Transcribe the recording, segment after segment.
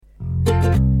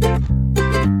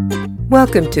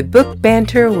Welcome to Book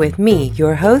Banter with me,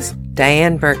 your host,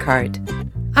 Diane Burkhart.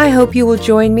 I hope you will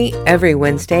join me every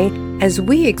Wednesday as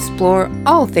we explore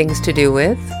all things to do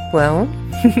with, well,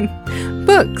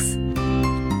 books.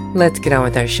 Let's get on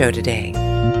with our show today.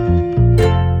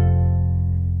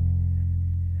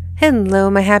 Hello,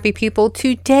 my happy people.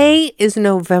 Today is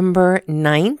November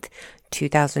 9th,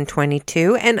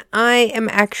 2022, and I am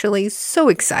actually so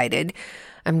excited.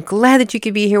 I'm glad that you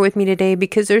could be here with me today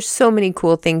because there's so many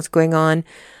cool things going on.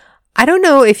 I don't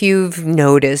know if you've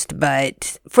noticed,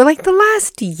 but for like the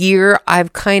last year,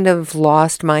 I've kind of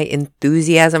lost my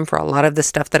enthusiasm for a lot of the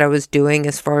stuff that I was doing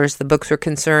as far as the books were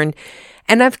concerned.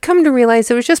 And I've come to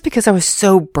realize it was just because I was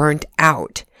so burnt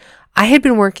out. I had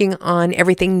been working on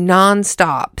everything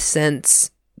nonstop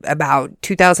since about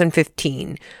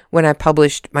 2015 when I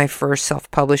published my first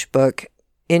self-published book,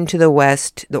 Into the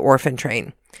West, The Orphan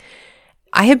Train.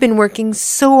 I have been working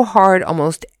so hard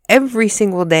almost every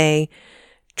single day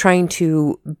trying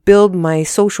to build my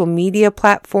social media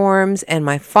platforms and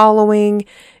my following,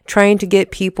 trying to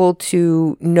get people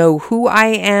to know who I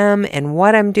am and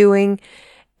what I'm doing.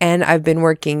 And I've been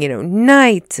working,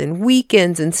 nights and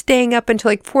weekends and staying up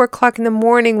until like 4 o'clock in the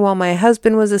morning while my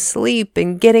husband was asleep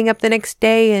and getting up the next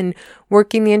day and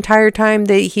working the entire time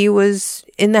that he was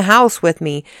in the house with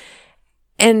me.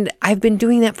 And I've been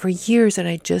doing that for years, and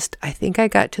I think I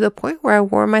got to the point where I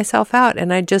wore myself out,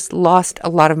 and I just lost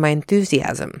a lot of my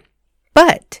enthusiasm.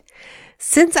 But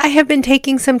since I have been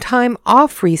taking some time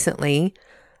off recently,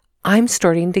 I'm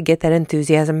starting to get that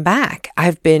enthusiasm back.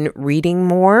 I've been reading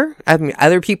more,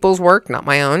 other people's work, not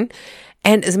my own.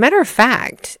 And as a matter of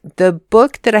fact, the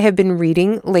book that I have been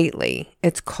reading lately,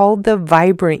 it's called The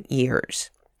Vibrant Years.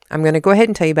 I'm going to go ahead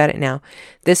and tell you about it now.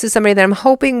 This is somebody that I'm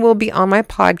hoping will be on my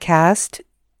podcast.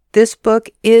 This book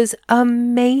is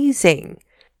amazing.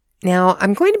 Now,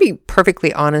 I'm going to be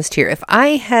perfectly honest here. If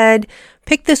I had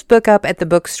picked this book up at the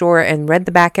bookstore and read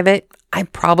the back of it, I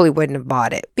probably wouldn't have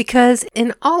bought it because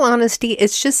in all honesty,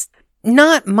 it's just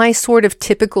not my sort of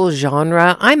typical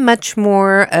genre. I'm much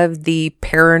more of the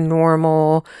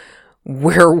paranormal,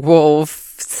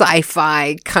 werewolf,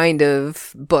 sci-fi kind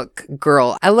of book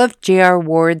girl. I love J.R.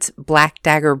 Ward's Black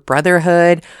Dagger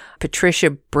Brotherhood, Patricia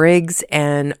Briggs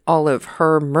and all of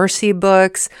her Mercy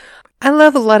books. I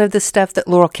love a lot of the stuff that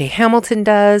Laurel K. Hamilton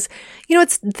does.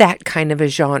 It's that kind of a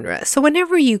genre. So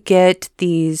whenever you get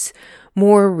these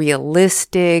more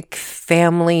realistic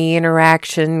family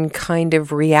interaction kind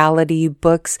of reality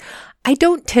books, I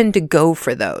don't tend to go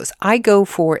for those. I go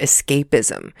for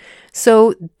escapism.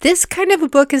 So this kind of a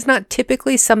book is not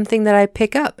typically something that I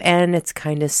pick up, and it's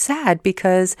kind of sad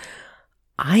because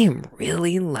I am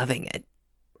really loving it.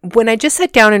 When I just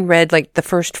sat down and read like the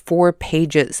first 4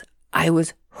 pages, I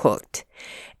was hooked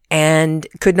and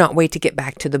could not wait to get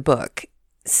back to the book.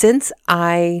 Since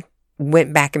I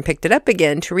went back and picked it up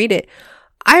again to read it,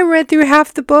 I read through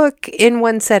half the book in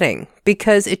one setting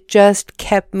because it just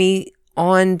kept me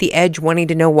on the edge wanting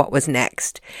to know what was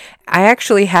next. I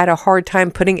actually had a hard time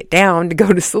putting it down to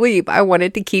go to sleep. I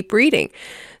wanted to keep reading.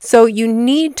 So you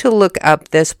need to look up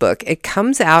this book. It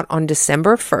comes out on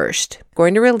December 1st,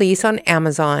 going to release on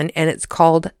Amazon, and it's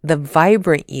called The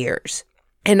Vibrant Years.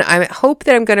 And I hope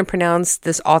that I'm going to pronounce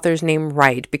this author's name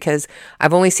right because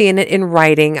I've only seen it in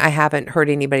writing. I haven't heard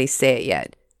anybody say it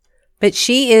yet. But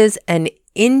she is an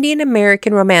Indian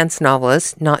American romance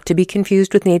novelist, not to be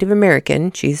confused with Native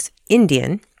American. She's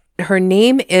Indian. Her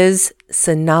name is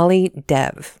Sonali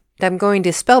Dev. I'm going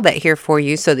to spell that here for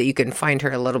you so that you can find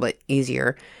her a little bit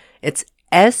easier. It's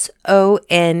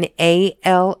Sonalidev.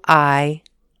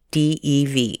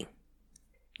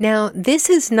 Now, this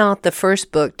is not the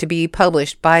first book to be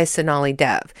published by Sonali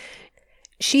Dev.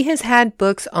 She has had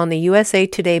books on the USA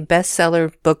Today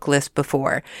bestseller book list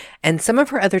before, and some of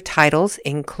her other titles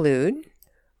include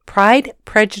Pride,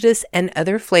 Prejudice, and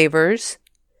Other Flavors,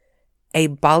 A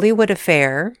Bollywood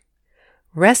Affair,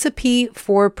 Recipe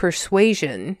for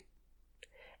Persuasion,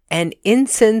 and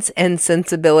Incense and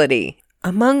Sensibility,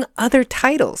 among other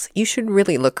titles. You should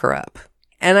really look her up.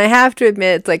 And I have to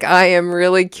admit, I am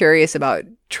really curious about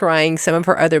trying some of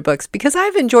her other books because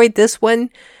I've enjoyed this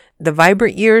one, The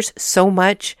Vibrant Years, so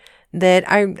much that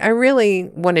I really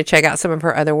want to check out some of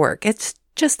her other work. It's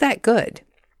just that good.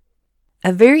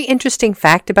 A very interesting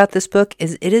fact about this book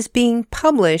is it is being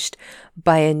published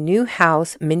by a new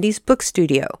house, Mindy's Book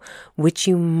Studio, which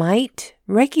you might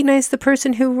recognize the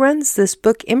person who runs this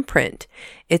book imprint.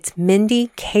 It's Mindy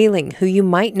Kaling, who you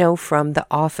might know from The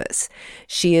Office.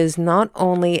 She is not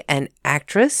only an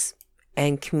actress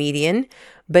and comedian,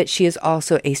 but she is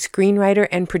also a screenwriter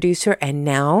and producer, and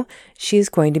now she is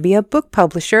going to be a book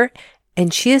publisher,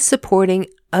 and she is supporting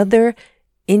other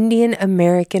Indian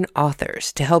American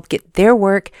authors to help get their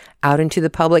work out into the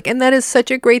public. And that is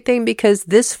such a great thing because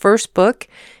this first book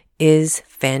is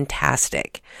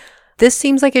fantastic. This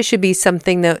seems like it should be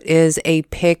something that is a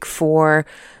pick for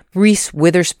Reese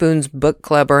Witherspoon's book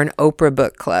club or an Oprah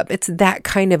book club. It's that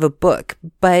kind of a book.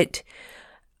 But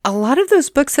a lot of those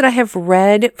books that I have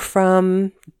read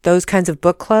from those kinds of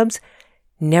book clubs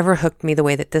never hooked me the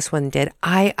way that this one did.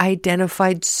 I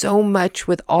identified so much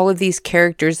with all of these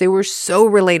characters. They were so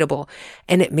relatable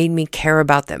and it made me care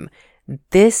about them.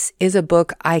 This is a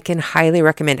book I can highly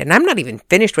recommend. And I'm not even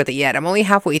finished with it yet. I'm only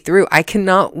halfway through. I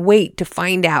cannot wait to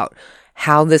find out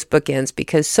how this book ends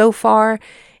because so far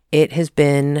it has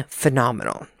been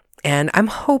phenomenal. And I'm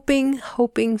hoping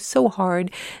so hard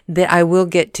that I will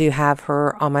get to have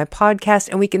her on my podcast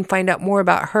and we can find out more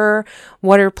about her,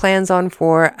 what her plans on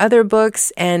for other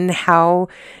books, and how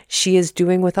she is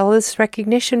doing with all this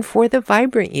recognition for the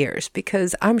Vibrant Years,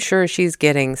 because I'm sure she's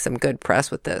getting some good press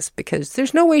with this because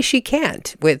there's no way she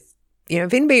can't with,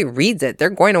 if anybody reads it, they're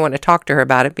going to want to talk to her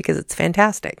about it because it's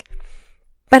fantastic.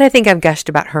 But I think I've gushed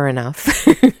about her enough.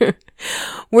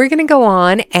 We're going to go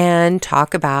on and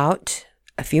talk about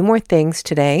a few more things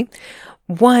today.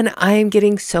 One, I am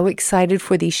getting so excited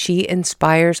for the She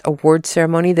Inspires award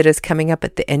ceremony that is coming up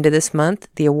at the end of this month.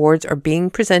 The awards are being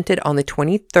presented on the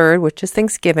 23rd, which is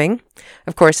Thanksgiving.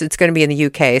 Of course, it's going to be in the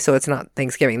UK, so it's not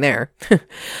Thanksgiving there.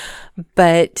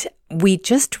 But we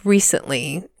just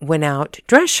recently went out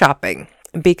dress shopping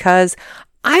because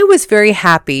I was very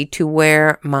happy to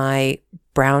wear my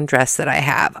brown dress that I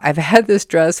have. I've had this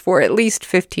dress for at least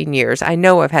 15 years. I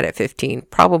know I've had it 15,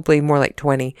 probably more like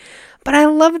 20, but I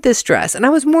love this dress and I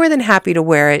was more than happy to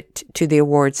wear it to the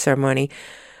awards ceremony.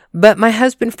 But my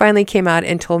husband finally came out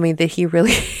and told me that he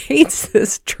really hates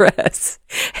this dress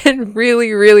and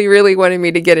really, really, really wanted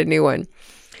me to get a new one.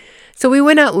 So we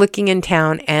went out looking in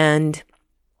town and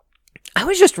I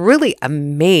was just really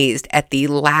amazed at the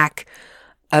lack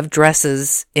of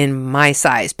dresses in my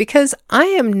size because I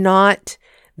am not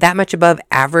that much above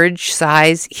average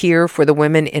size here for the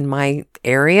women in my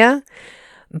area,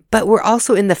 but we're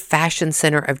also in the fashion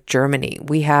center of Germany.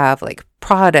 We have like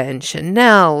Prada and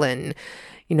Chanel and,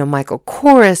 Michael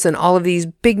Kors and all of these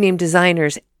big name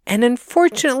designers. And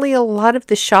unfortunately, a lot of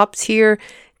the shops here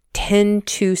tend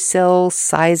to sell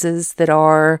sizes that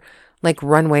are like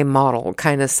runway model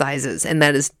kind of sizes. And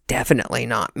that is definitely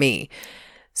not me.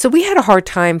 So we had a hard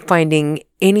time finding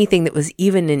anything that was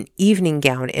even an evening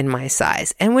gown in my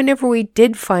size. And whenever we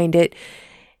did find it,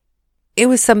 it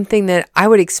was something that I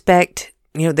would expect,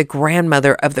 the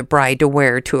grandmother of the bride to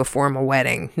wear to a formal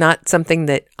wedding, not something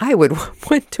that I would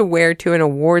want to wear to an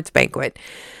awards banquet.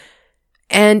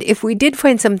 And if we did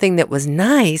find something that was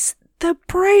nice, the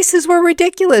prices were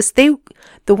ridiculous. The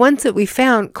ones that we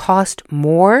found cost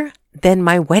more than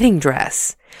my wedding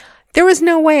dress. There was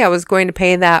no way I was going to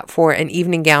pay that for an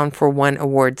evening gown for one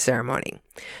award ceremony.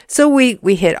 So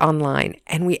we hit online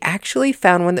and we actually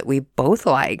found one that we both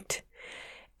liked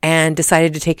and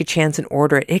decided to take a chance and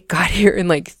order it. It got here in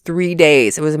like 3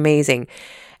 days. It was amazing.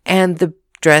 And the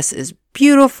dress is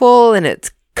beautiful and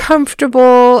it's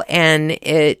comfortable and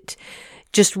it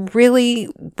just really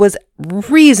was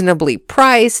reasonably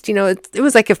priced. It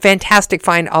was like a fantastic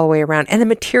find all the way around. And the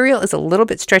material is a little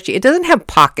bit stretchy. It doesn't have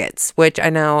pockets, which I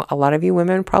know a lot of you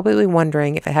women are probably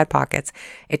wondering if it had pockets.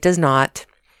 It does not.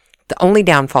 The only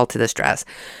downfall to this dress.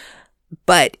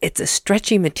 But it's a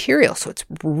stretchy material, so it's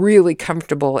really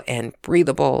comfortable and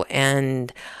breathable.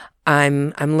 And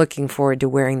I'm looking forward to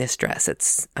wearing this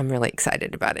dress. I'm really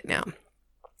excited about it now.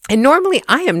 And normally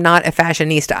I am not a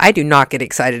fashionista. I do not get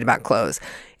excited about clothes.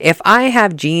 If I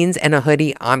have jeans and a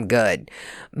hoodie, I'm good.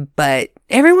 But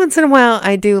every once in a while,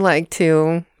 I do like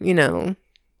to,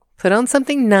 put on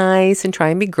something nice and try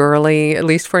and be girly, at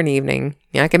least for an evening.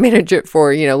 I can manage it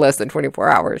for, less than 24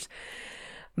 hours.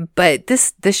 But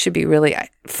this should be really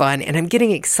fun. And I'm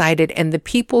getting excited. And the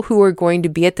people who are going to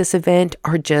be at this event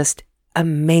are just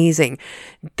amazing.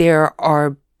 There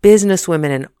are businesswomen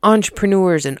and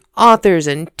entrepreneurs and authors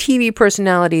and TV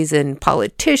personalities and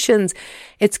politicians.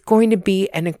 It's going to be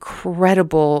an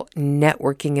incredible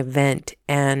networking event,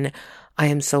 and I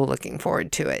am so looking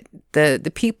forward to it.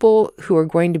 The people who are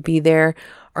going to be there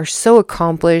are so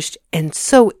accomplished and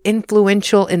so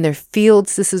influential in their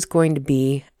fields. This is going to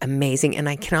be amazing, and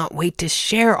I cannot wait to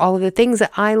share all of the things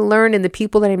that I learn and the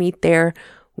people that I meet there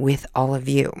with all of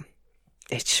you.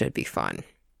 It should be fun.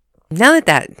 Now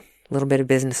that little bit of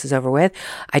business is over with,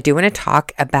 I do want to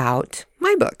talk about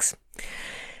my books.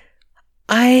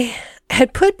 I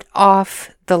had put off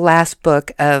the last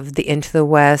book of the Into the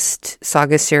West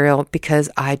saga serial because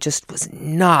I just was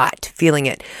not feeling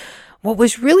it. What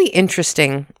was really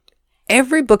interesting,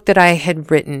 every book that I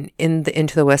had written in the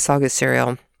Into the West Saga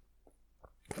serial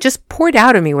just poured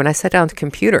out of me when I sat down at the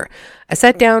computer. I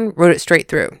sat down, wrote it straight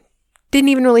through. Didn't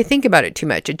even really think about it too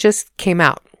much. It just came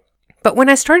out. But when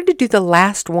I started to do the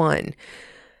last one,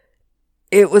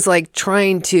 it was like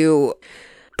trying to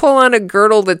pull on a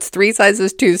girdle that's 3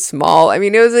 sizes too small. I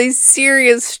mean, it was a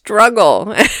serious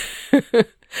struggle.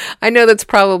 I know that's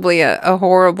probably a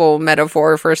horrible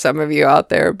metaphor for some of you out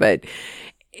there, but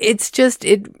it's just,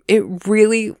 it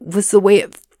really was the way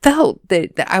it felt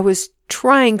that I was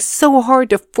trying so hard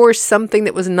to force something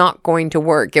that was not going to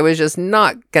work. It was just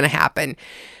not going to happen.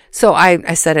 So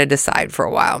I set it aside for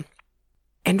a while.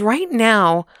 And right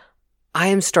now, I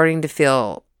am starting to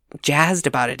feel jazzed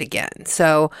about it again.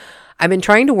 So I've been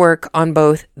trying to work on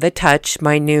both The Touch,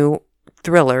 my new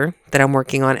thriller that I'm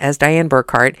working on as Diane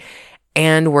Burkhart,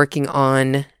 and working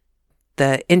on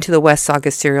the Into the West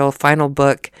Saga serial final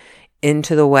book,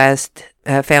 Into the West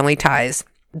Family Ties.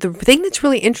 The thing that's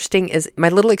really interesting is my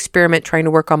little experiment trying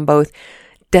to work on both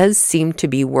does seem to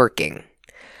be working.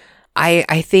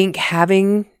 I think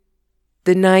having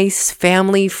the nice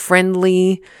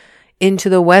family-friendly Into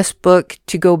the West book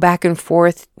to go back and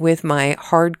forth with my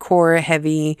hardcore,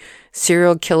 heavy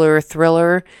serial killer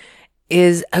thriller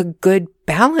is a good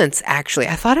balance, actually.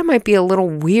 I thought it might be a little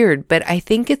weird, but I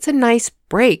think it's a nice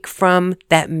break from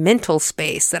that mental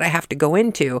space that I have to go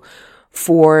into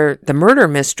for the murder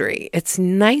mystery. It's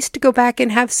nice to go back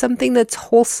and have something that's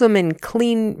wholesome and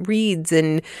clean reads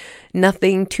and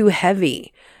nothing too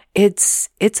heavy. It's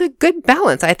a good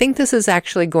balance. I think this is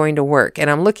actually going to work. And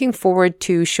I'm looking forward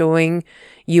to showing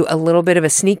you a little bit of a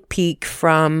sneak peek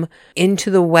from Into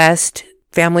the West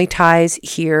Family Ties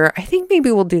here. I think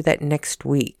maybe we'll do that next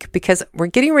week because we're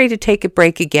getting ready to take a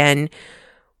break again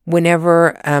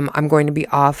whenever I'm going to be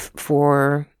off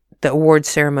for the awards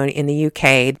ceremony in the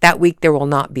UK. That week there will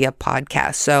not be a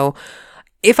podcast. So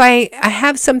if I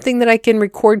have something that I can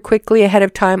record quickly ahead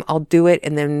of time, I'll do it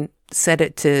and then set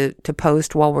it to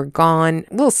post while we're gone.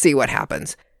 We'll see what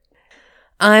happens.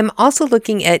 I'm also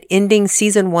looking at ending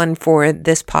season 1 for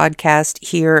this podcast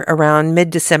here around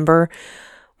mid-December.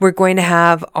 We're going to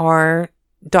have our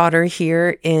daughter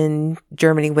here in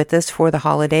Germany with us for the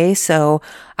holiday. So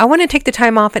I want to take the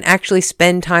time off and actually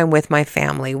spend time with my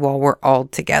family while we're all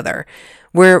together.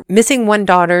 We're missing one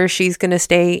daughter. She's going to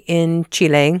stay in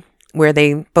Chile where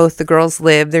both the girls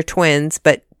live. They're twins,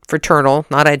 but fraternal,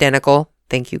 not identical.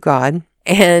 Thank you, God.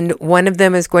 And one of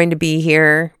them is going to be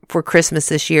here for Christmas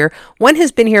this year. One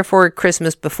has been here for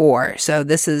Christmas before. So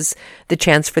this is the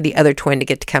chance for the other twin to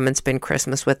get to come and spend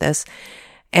Christmas with us.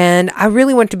 And I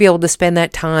really want to be able to spend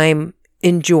that time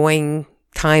enjoying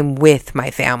time with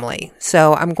my family.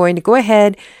 So I'm going to go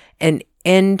ahead and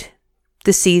end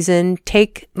the season,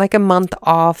 take like a month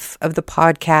off of the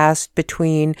podcast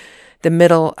between the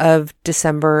middle of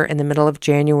December and the middle of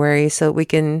January so that we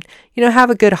can,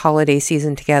 have a good holiday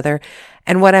season together.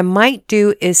 And what I might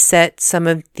do is set some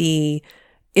of the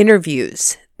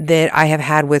interviews that I have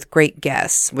had with great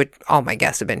guests, which all my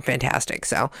guests have been fantastic.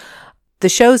 So the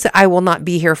shows that I will not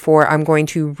be here for, I'm going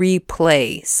to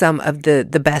replay some of the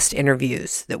best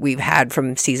interviews that we've had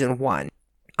from season 1.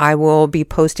 I will be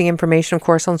posting information, of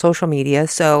course, on social media.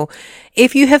 So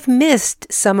if you have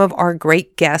missed some of our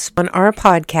great guests on our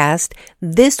podcast,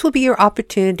 this will be your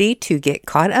opportunity to get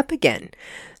caught up again.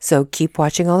 So keep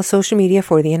watching all the social media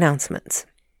for the announcements.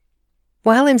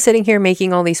 While I'm sitting here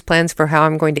making all these plans for how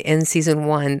I'm going to end season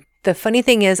 1, the funny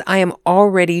thing is I am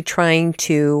already trying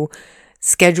to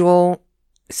schedule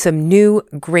some new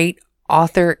great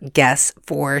author guests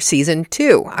for season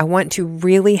 2. I want to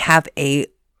really have a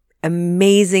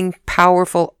amazing,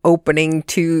 powerful opening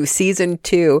to season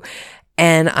 2.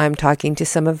 And I'm talking to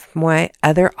some of my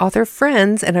other author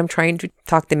friends and I'm trying to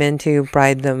talk them into,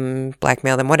 bribe them,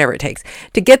 blackmail them, whatever it takes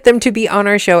to get them to be on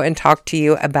our show and talk to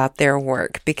you about their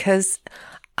work, because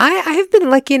I have been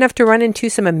lucky enough to run into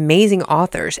some amazing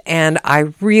authors and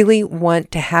I really want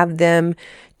to have them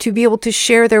to be able to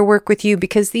share their work with you,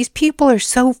 because these people are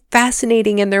so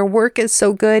fascinating and their work is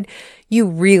so good. You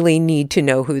really need to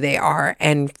know who they are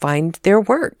and find their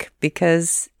work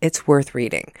because it's worth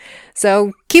reading.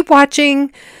 So keep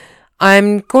watching.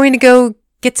 I'm going to go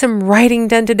get some writing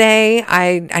done today.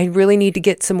 I really need to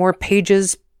get some more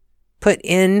pages put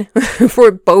in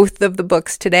for both of the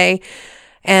books today.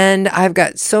 And I've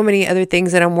got so many other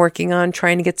things that I'm working on,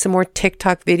 trying to get some more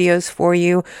TikTok videos for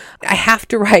you. I have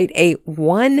to write a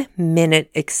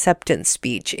 1-minute acceptance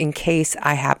speech in case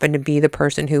I happen to be the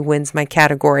person who wins my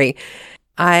category.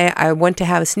 I want to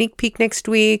have a sneak peek next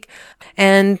week,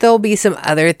 and there'll be some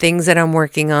other things that I'm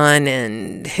working on,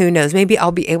 and who knows, maybe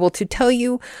I'll be able to tell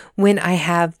you when I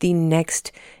have the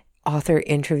next author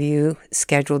interview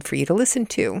scheduled for you to listen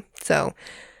to. So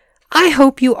I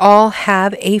hope you all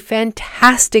have a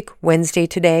fantastic Wednesday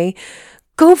today.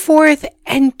 Go forth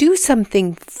and do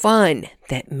something fun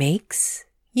that makes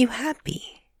you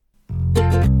happy.